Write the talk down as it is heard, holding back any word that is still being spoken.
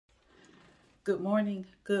Good morning.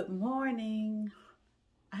 Good morning.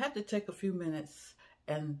 I have to take a few minutes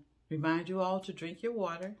and remind you all to drink your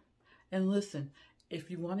water. And listen,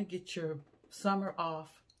 if you want to get your summer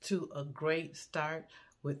off to a great start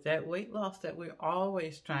with that weight loss that we're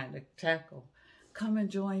always trying to tackle, come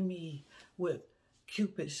and join me with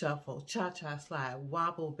Cupid Shuffle, Cha-Cha Slide,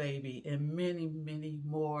 Wobble Baby, and many, many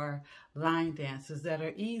more line dances that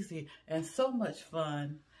are easy and so much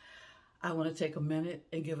fun. I want to take a minute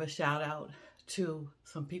and give a shout out to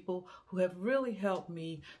some people who have really helped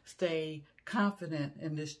me stay confident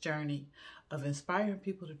in this journey of inspiring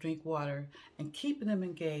people to drink water and keeping them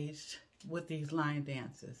engaged with these line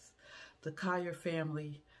dances. The Collier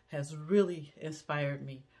family has really inspired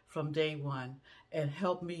me from day one and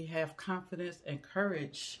helped me have confidence and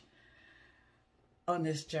courage on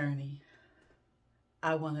this journey.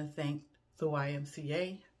 I want to thank the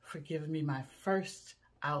YMCA for giving me my first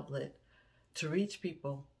outlet to reach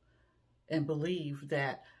people and believe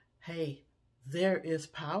that, hey, there is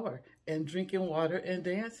power in drinking water and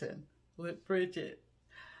dancing with Bridget.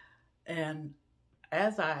 And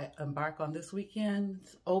as I embark on this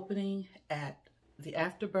weekend's opening at the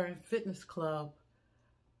Afterburn Fitness Club,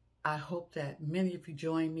 I hope that many of you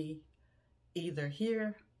join me either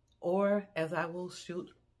here or as I will shoot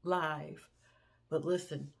live. But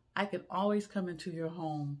listen, I can always come into your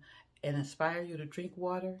home and inspire you to drink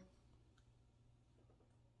water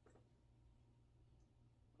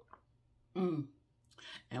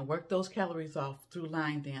and work those calories off through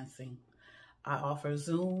line dancing. I offer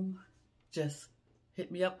Zoom. Just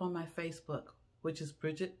hit me up on my Facebook, which is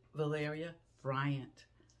Bridget Valeria Bryant.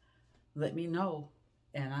 Let me know,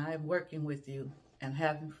 and I'm working with you and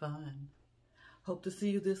having fun. Hope to see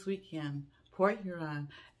you this weekend. Port Huron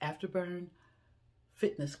Afterburn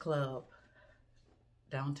Fitness Club,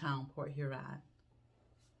 downtown Port Huron.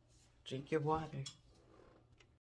 Drink your water.